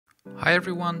Hi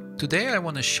everyone, today I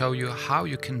want to show you how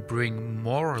you can bring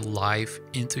more life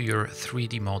into your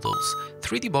 3D models.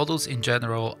 3D models in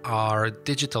general are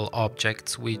digital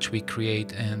objects which we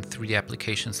create in 3D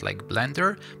applications like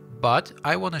Blender, but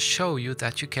I want to show you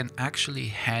that you can actually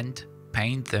hand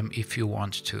paint them if you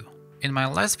want to. In my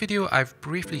last video I've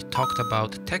briefly talked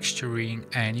about texturing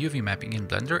and UV mapping in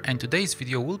Blender, and today's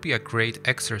video will be a great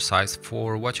exercise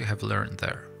for what you have learned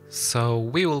there. So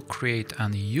we will create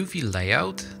an UV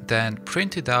layout, then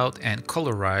print it out and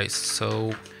colorize,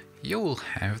 so you will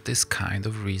have this kind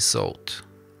of result.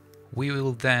 We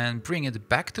will then bring it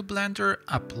back to Blender,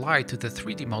 apply to the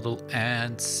 3D model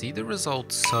and see the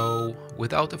results. So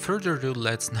without further ado,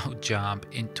 let's now jump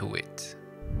into it.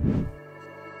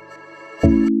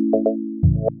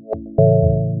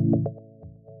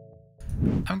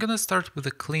 I'm gonna start with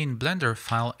a clean Blender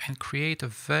file and create a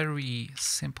very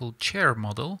simple chair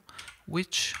model,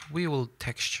 which we will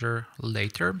texture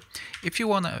later. If you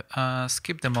want to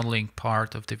skip the modeling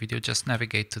part of the video, just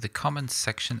navigate to the comments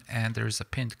section and there's a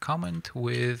pinned comment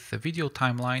with the video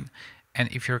timeline.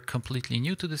 And if you're completely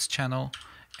new to this channel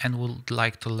and would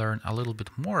like to learn a little bit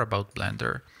more about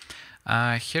Blender,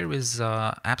 here is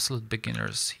Absolute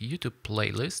Beginners YouTube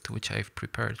playlist, which I've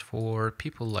prepared for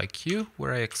people like you,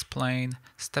 where I explain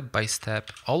step by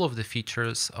step all of the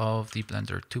features of the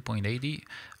Blender 2.80.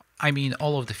 I mean,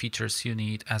 all of the features you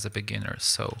need as a beginner.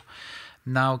 So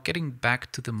now getting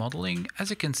back to the modeling, as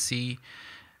you can see,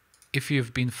 if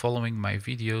you've been following my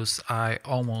videos, I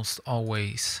almost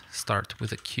always start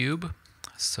with a cube.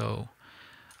 So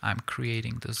I'm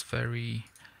creating this very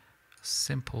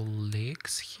simple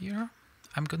legs here.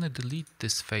 I'm gonna delete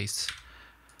this face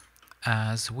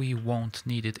as we won't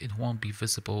need it. It won't be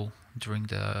visible during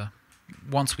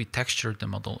once we texture the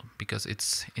model because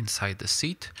it's inside the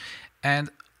seat. And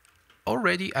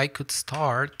already I could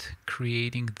start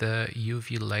creating the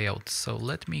UV layout. So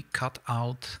let me cut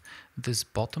out this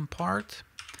bottom part.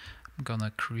 I'm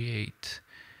gonna create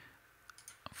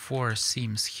 4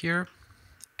 seams here,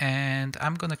 and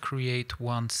I'm gonna create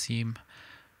one seam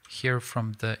here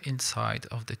from the inside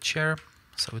of the chair,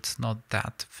 so it's not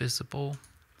that visible.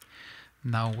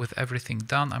 Now with everything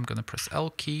done, I'm gonna press L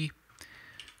key,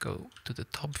 go to the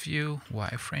top view,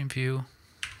 wireframe view,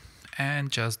 and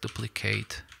just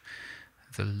duplicate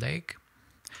the leg.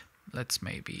 Let's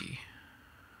maybe,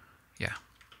 yeah.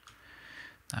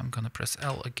 I'm gonna press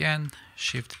L again,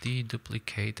 Shift D,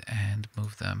 duplicate, and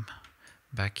move them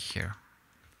back here.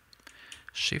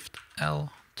 Shift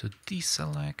L to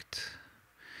deselect,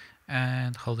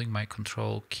 and holding my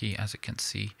control key, as you can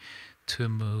see, to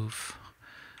move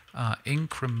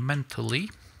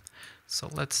incrementally. So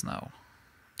let's now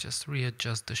just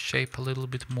readjust the shape a little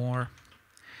bit more.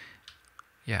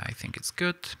 Yeah, I think it's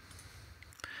good.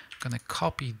 I'm gonna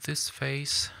copy this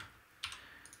face,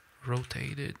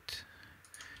 rotate it,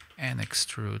 and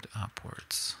extrude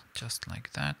upwards, just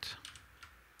like that.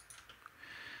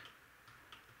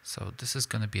 So this is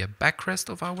gonna be a backrest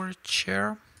of our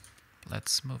chair.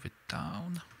 Let's move it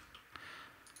down.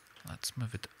 Let's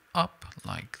move it up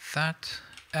like that.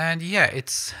 And yeah,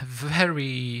 it's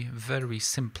very, very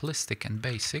simplistic and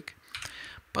basic,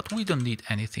 but we don't need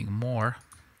anything more.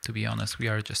 To be honest, we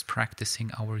are just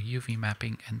practicing our UV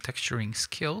mapping and texturing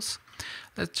skills.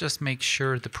 Let's just make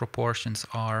sure the proportions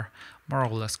are more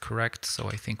or less correct. So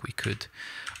I think we could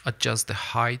adjust the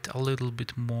height a little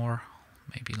bit more,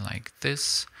 maybe like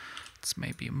this. Let's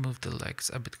maybe move the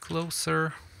legs a bit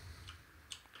closer.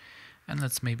 And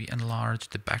let's maybe enlarge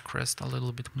the backrest a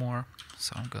little bit more.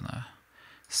 So I'm gonna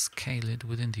scale it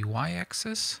within the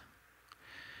y-axis.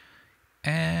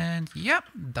 And yeah,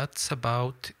 that's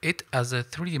about it as a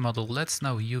 3D model. Let's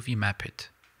now UV map it.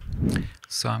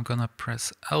 So I'm gonna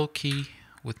press L key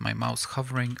with my mouse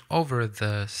hovering over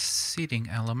the seating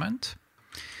element.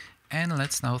 And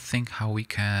let's now think how we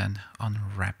can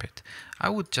unwrap it. I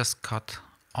would just cut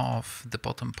off the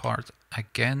bottom part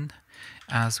again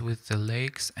as with the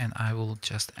legs, and I will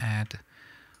just add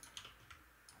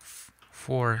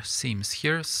 4 seams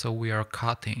here. So we are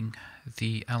cutting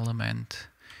the element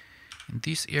in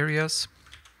these areas.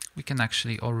 We can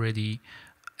actually already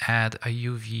add a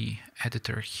UV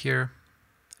editor here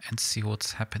and see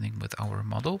what's happening with our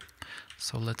model.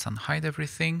 So let's unhide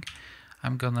everything.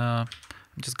 I'm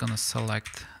just gonna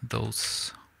select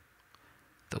those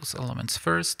elements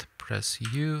first, press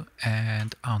U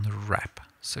and unwrap,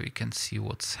 so you can see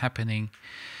what's happening.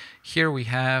 Here we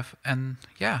have an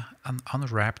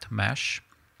unwrapped mesh.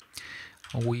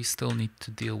 We still need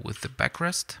to deal with the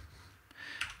backrest.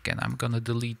 Again, I'm gonna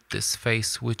delete this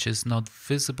face which is not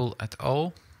visible at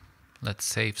all. Let's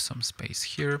save some space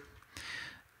here.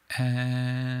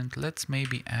 And let's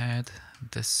maybe add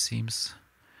the seams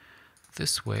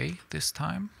this way this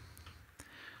time.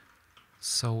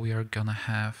 So we are gonna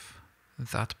have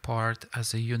that part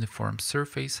as a uniform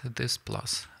surface, this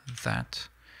plus that.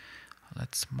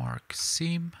 Let's mark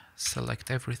seam, select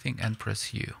everything and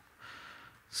press U.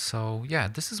 So yeah,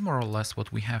 this is more or less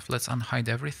what we have. Let's unhide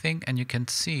everything, and you can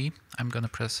see I'm gonna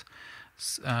press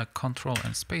Control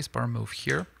and spacebar, move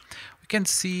here. We can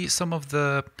see some of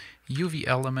the UV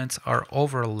elements are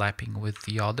overlapping with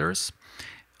the others.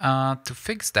 To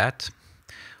fix that,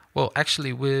 well,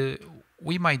 actually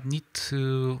we might need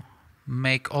to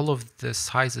make all of the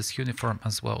sizes uniform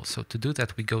as well. So to do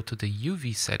that, we go to the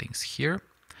UV settings here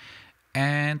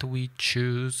and we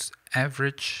choose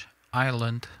average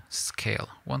island scale.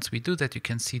 Once we do that, you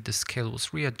can see the scale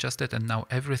was readjusted and now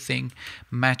everything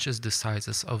matches the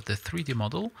sizes of the 3D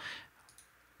model.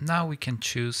 Now we can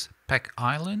choose pack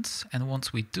islands, and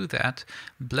once we do that,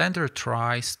 Blender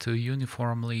tries to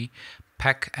uniformly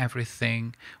pack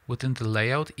everything within the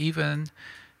layout, even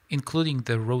including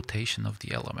the rotation of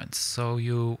the elements. So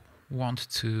you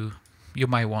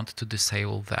might want to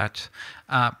disable that.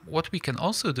 What we can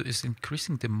also do is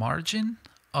increasing the margin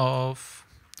of,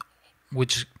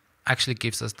 which actually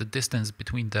gives us the distance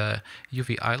between the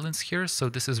UV islands here. So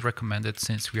this is recommended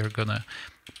since we are gonna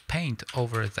paint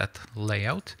over that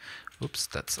layout. Oops,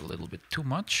 that's a little bit too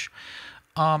much.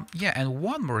 Yeah, and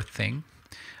one more thing.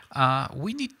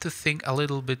 We need to think a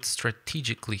little bit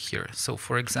strategically here. So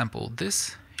for example,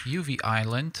 this UV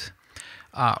island,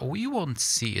 we won't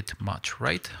see it much,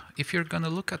 right? If you're gonna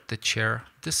look at the chair,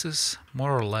 this is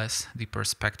more or less the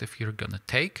perspective you're gonna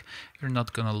take. You're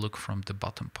not gonna look from the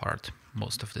bottom part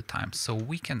most of the time. So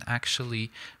we can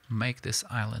actually make this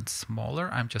island smaller.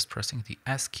 I'm just pressing the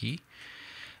S key.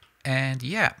 And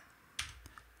yeah,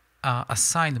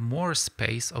 assign more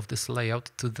space of this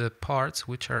layout to the parts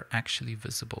which are actually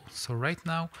visible. So right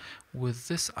now, with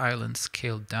this island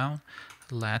scaled down,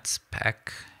 let's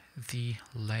pack the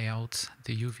layouts,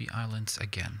 the UV islands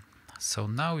again. So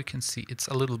now we can see it's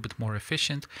a little bit more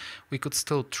efficient. We could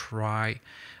still try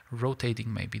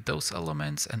rotating maybe those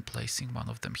elements and placing one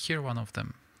of them here, one of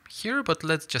them here, but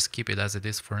let's just keep it as it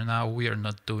is for now. We are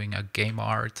not doing a game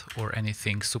art or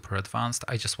anything super advanced.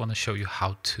 I just want to show you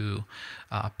how to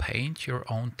paint your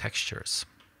own textures.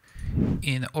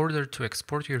 In order to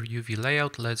export your UV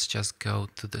layout, let's just go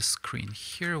to the screen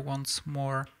here once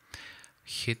more,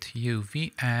 hit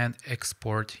UV and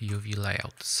export UV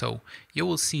layout. So you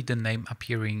will see the name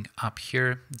appearing up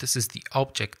here. This is the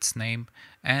object's name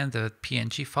and the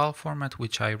PNG file format,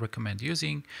 which I recommend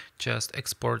using. Just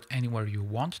export anywhere you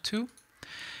want to.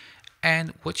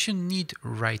 And what you need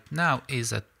right now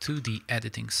is a 2D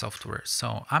editing software.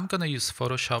 So I'm gonna use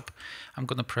Photoshop. I'm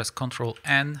gonna press Ctrl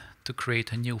N to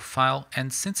create a new file.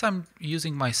 And since I'm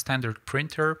using my standard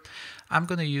printer, I'm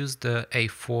gonna use the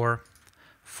A4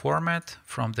 format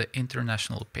from the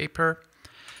International Paper,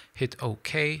 hit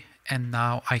OK, and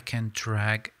now I can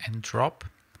drag and drop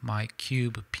my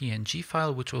cube PNG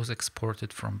file, which was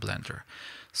exported from Blender.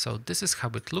 So this is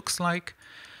how it looks like.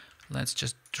 Let's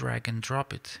just drag and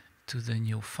drop it to the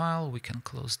new file. We can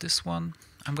close this one.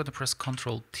 I'm going to press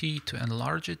Ctrl T to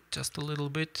enlarge it just a little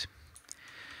bit.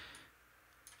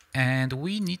 And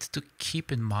we need to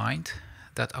keep in mind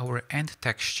that our end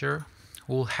texture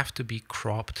will have to be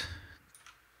cropped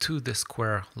to the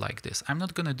square like this. I'm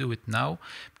not gonna do it now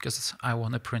because I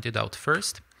want to print it out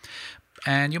first.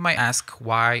 And you might ask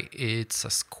why it's a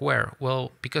square.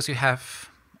 Well, because you have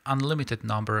unlimited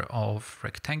number of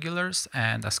rectangulars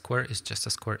and a square is just a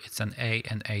square. It's an A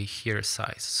and A here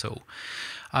size. So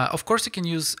of course you can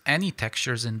use any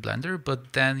textures in Blender,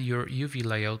 but then your UV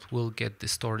layout will get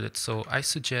distorted. So I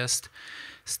suggest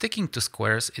sticking to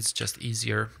squares. It's just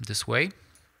easier this way.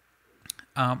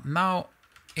 Now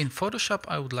in Photoshop,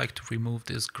 I would like to remove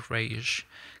this grayish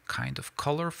kind of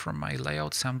color from my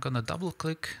layout. So I'm gonna double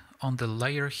click on the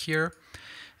layer here.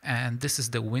 And this is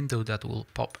the window that will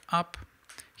pop up.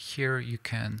 Here you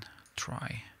can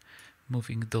try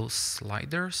moving those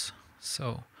sliders.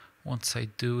 So once I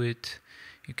do it,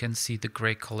 you can see the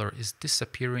gray color is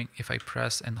disappearing. If I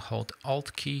press and hold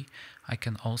Alt key, I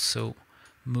can also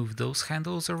move those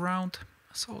handles around.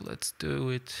 So let's do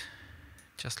it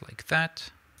just like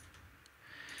that.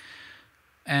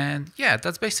 And yeah,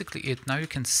 that's basically it. Now you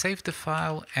can save the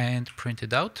file and print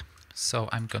it out. So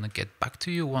I'm gonna get back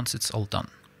to you once it's all done.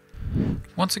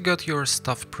 Once you got your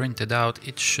stuff printed out,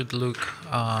 it should look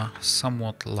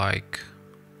somewhat like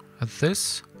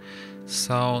this.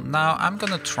 So now I'm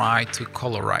gonna try to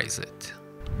colorize it.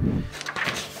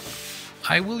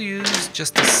 I will use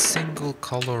just a single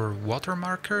color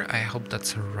watermarker. I hope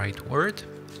that's the right word.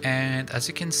 And as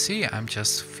you can see, I'm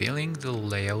just filling the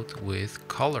layout with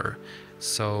color.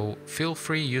 So feel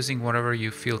free using whatever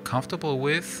you feel comfortable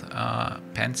with,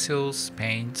 pencils,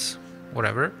 paints,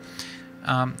 whatever.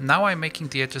 Now I'm making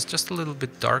the edges just a little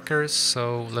bit darker,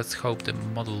 so let's hope the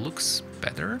model looks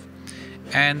better.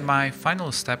 And my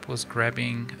final step was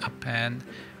grabbing a pen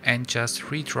and just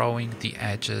redrawing the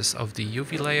edges of the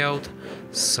UV layout,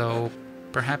 so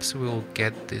perhaps we'll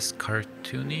get this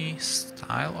cartoony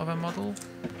style of a model.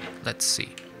 Let's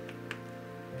see.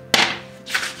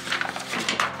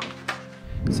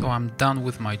 So I'm done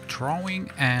with my drawing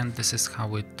and this is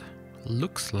how it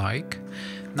looks like.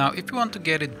 Now if you want to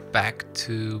get it back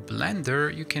to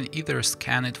Blender, you can either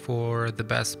scan it for the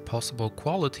best possible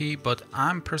quality, but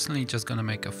I'm personally just gonna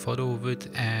make a photo of it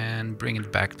and bring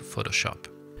it back to Photoshop.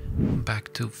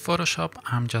 Back to Photoshop,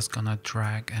 I'm just gonna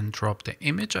drag and drop the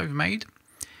image I've made.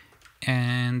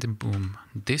 And boom,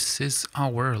 this is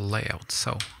our layout.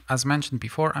 So as mentioned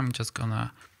before, I'm just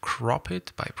gonna crop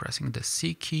it by pressing the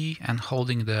C key and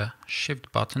holding the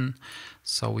Shift button.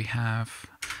 So we have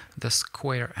the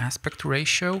square aspect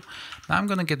ratio. Now I'm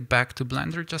gonna get back to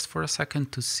Blender just for a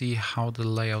second to see how the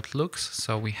layout looks.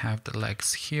 So we have the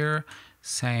legs here,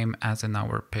 same as in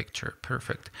our picture.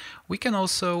 Perfect. We can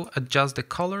also adjust the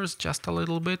colors just a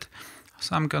little bit.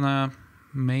 So I'm gonna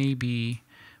maybe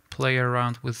play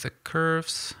around with the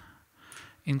curves,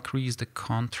 increase the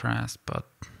contrast, but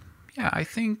yeah, I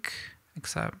think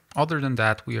except other than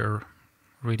that we are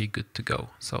really good to go.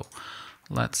 So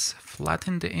let's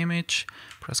flatten the image,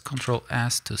 press Ctrl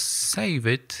S to save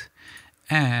it,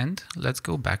 and let's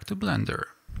go back to Blender.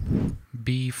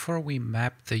 Before we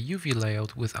map the UV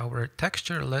layout with our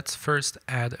texture, let's first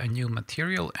add a new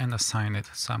material and assign it.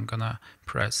 So I'm gonna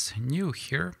press New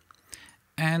here.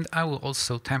 And I will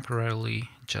also temporarily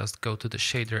just go to the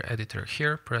shader editor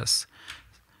here, press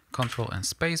Ctrl and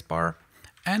Spacebar,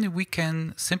 and we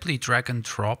can simply drag and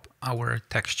drop our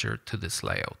texture to this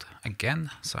layout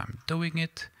again. So I'm doing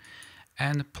it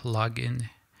and plug in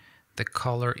the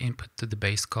color input to the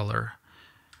base color.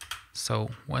 So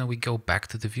when we go back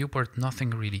to the viewport, nothing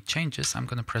really changes. I'm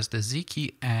going to press the Z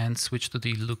key and switch to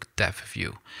the look depth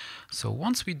view. So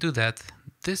once we do that,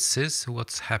 this is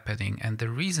what's happening. And the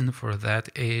reason for that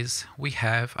is we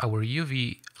have our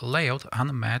UV layout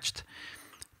unmatched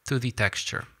to the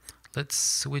texture. Let's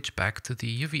switch back to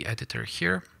the UV editor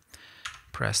here.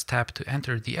 Press tab to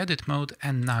enter the edit mode.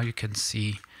 And now you can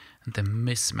see the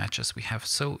mismatches we have.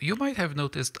 So you might have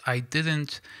noticed I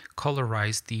didn't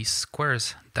colorize these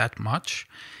squares that much,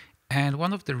 and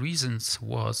one of the reasons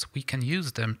was we can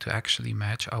use them to actually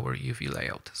match our UV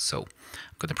layout. So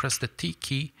I'm going to press the T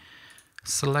key,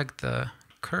 select the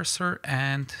cursor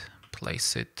and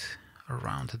place it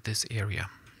around this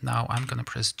area. Now I'm going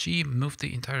to press G, move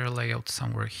the entire layout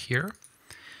somewhere here.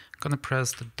 I'm going to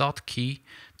press the dot key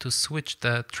to switch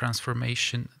the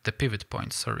transformation, the pivot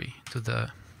point, sorry, to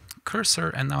the cursor,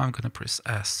 and now I'm going to press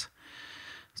S.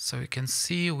 So you can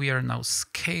see we are now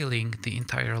scaling the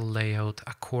entire layout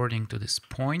according to this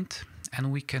point,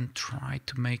 and we can try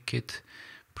to make it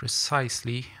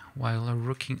precisely while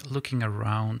looking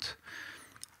around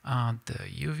the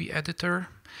UV editor.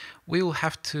 We will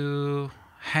have to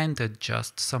hand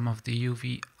adjust some of the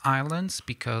UV islands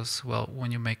because, well,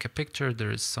 when you make a picture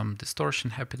there is some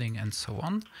distortion happening and so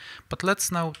on. But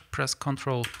let's now press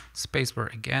Ctrl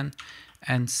Spacebar again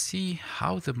and see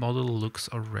how the model looks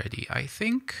already. I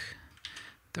think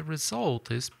the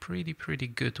result is pretty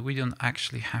good. We don't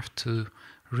actually have to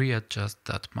readjust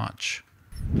that much.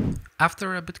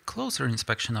 After a bit closer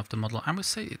inspection of the model, I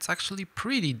must say it's actually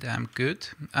pretty damn good.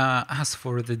 As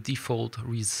for the default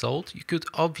result, you could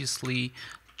obviously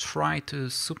try to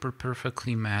super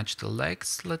perfectly match the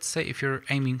legs, let's say, if you're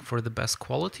aiming for the best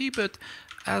quality, but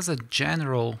as a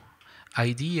general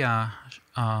idea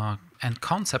and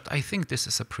concept, I think this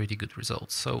is a pretty good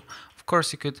result. So of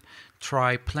course you could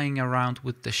try playing around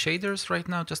with the shaders right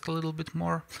now just a little bit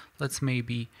more. Let's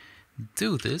maybe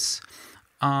do this.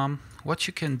 What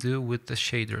you can do with the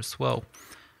shaders, well,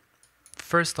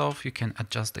 first off you can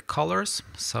adjust the colors.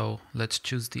 So let's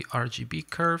choose the RGB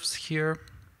curves here.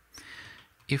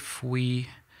 If we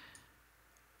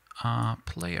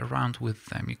play around with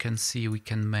them, you can see we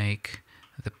can make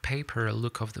the paper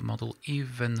look of the model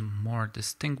even more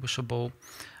distinguishable.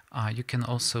 You can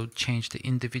also change the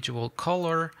individual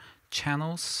color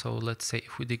channels. So let's say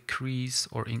if we decrease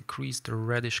or increase the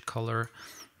reddish color,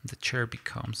 the chair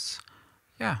becomes,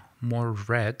 yeah, more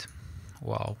red.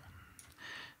 Wow,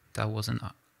 that wasn't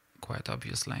quite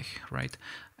obvious, like, right?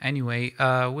 Anyway,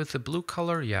 with the blue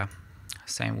color, yeah,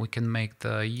 same. We can make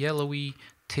the yellowy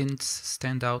tints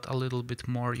stand out a little bit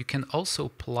more. You can also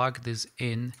plug this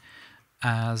in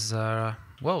as a,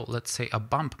 well, let's say a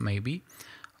bump maybe.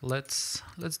 Let's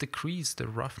decrease the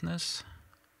roughness,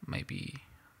 maybe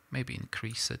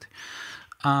increase it.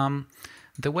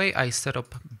 The way I set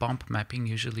up bump mapping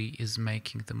usually is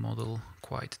making the model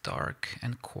quite dark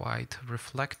and quite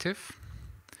reflective.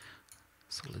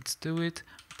 So let's do it.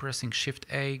 Pressing Shift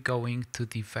A, going to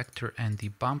the vector and the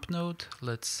bump node.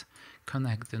 Let's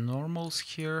connect the normals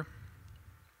here.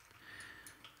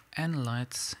 And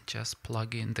let's just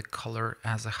plug in the color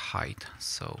as a height.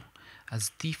 So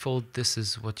as default, this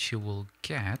is what you will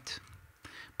get.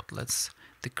 But let's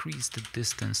decrease the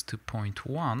distance to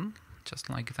 0.1, just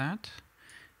like that.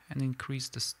 And increase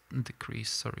the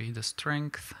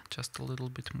strength just a little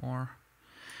bit more.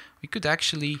 We could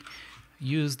actually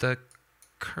use the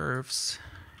curves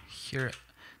here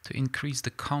to increase the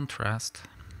contrast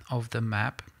of the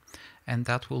map, and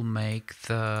that will make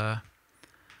the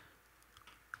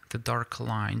dark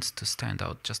lines to stand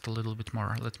out just a little bit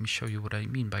more. Let me show you what I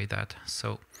mean by that.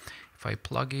 So if I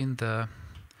plug in the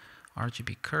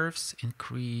RGB curves,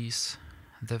 increase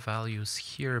the values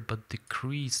here but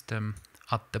decrease them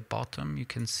at the bottom, you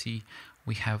can see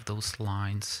we have those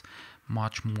lines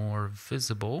much more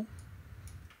visible.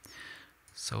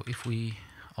 So if we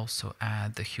also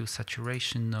add the hue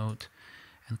saturation node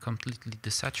and completely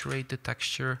desaturate the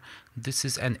texture, this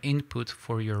is an input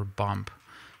for your bump.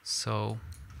 So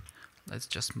let's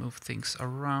just move things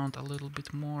around a little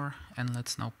bit more, and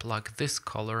let's now plug this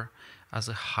color as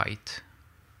a height.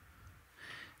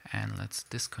 And let's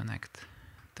disconnect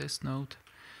this node.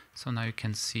 So now you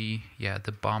can see, yeah,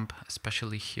 the bump,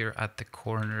 especially here at the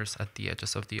corners, at the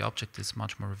edges of the object, is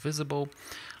much more visible.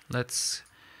 Let's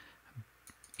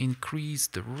increase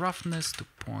the roughness to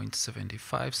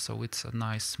 0.75, so it's a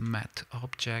nice matte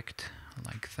object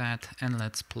like that. And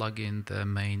let's plug in the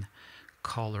main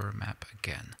color map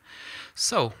again.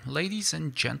 So, ladies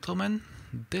and gentlemen,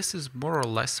 this is more or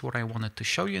less what I wanted to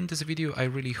show you in this video. I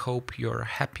really hope you're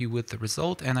happy with the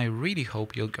result, and I really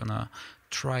hope you're gonna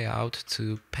try out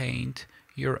to paint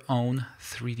your own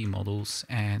 3D models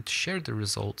and share the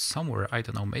results somewhere. I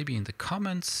don't know, maybe in the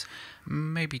comments,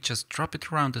 maybe just drop it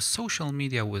around the social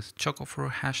media with Chocofur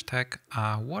hashtag,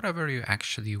 whatever you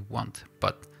actually want.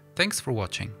 But thanks for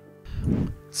watching.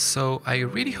 So I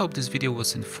really hope this video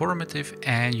was informative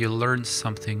and you learned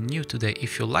something new today.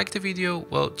 If you liked the video,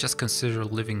 well, just consider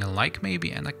leaving a like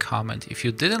maybe and a comment. If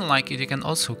you didn't like it, you can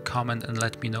also comment and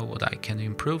let me know what I can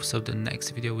improve so the next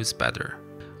video is better.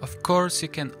 Of course, you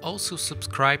can also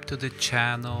subscribe to the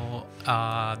channel,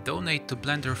 donate to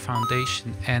Blender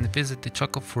Foundation and visit the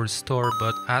Chocofur Store.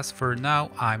 But as for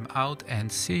now, I'm out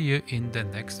and see you in the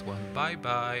next one. Bye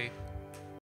bye.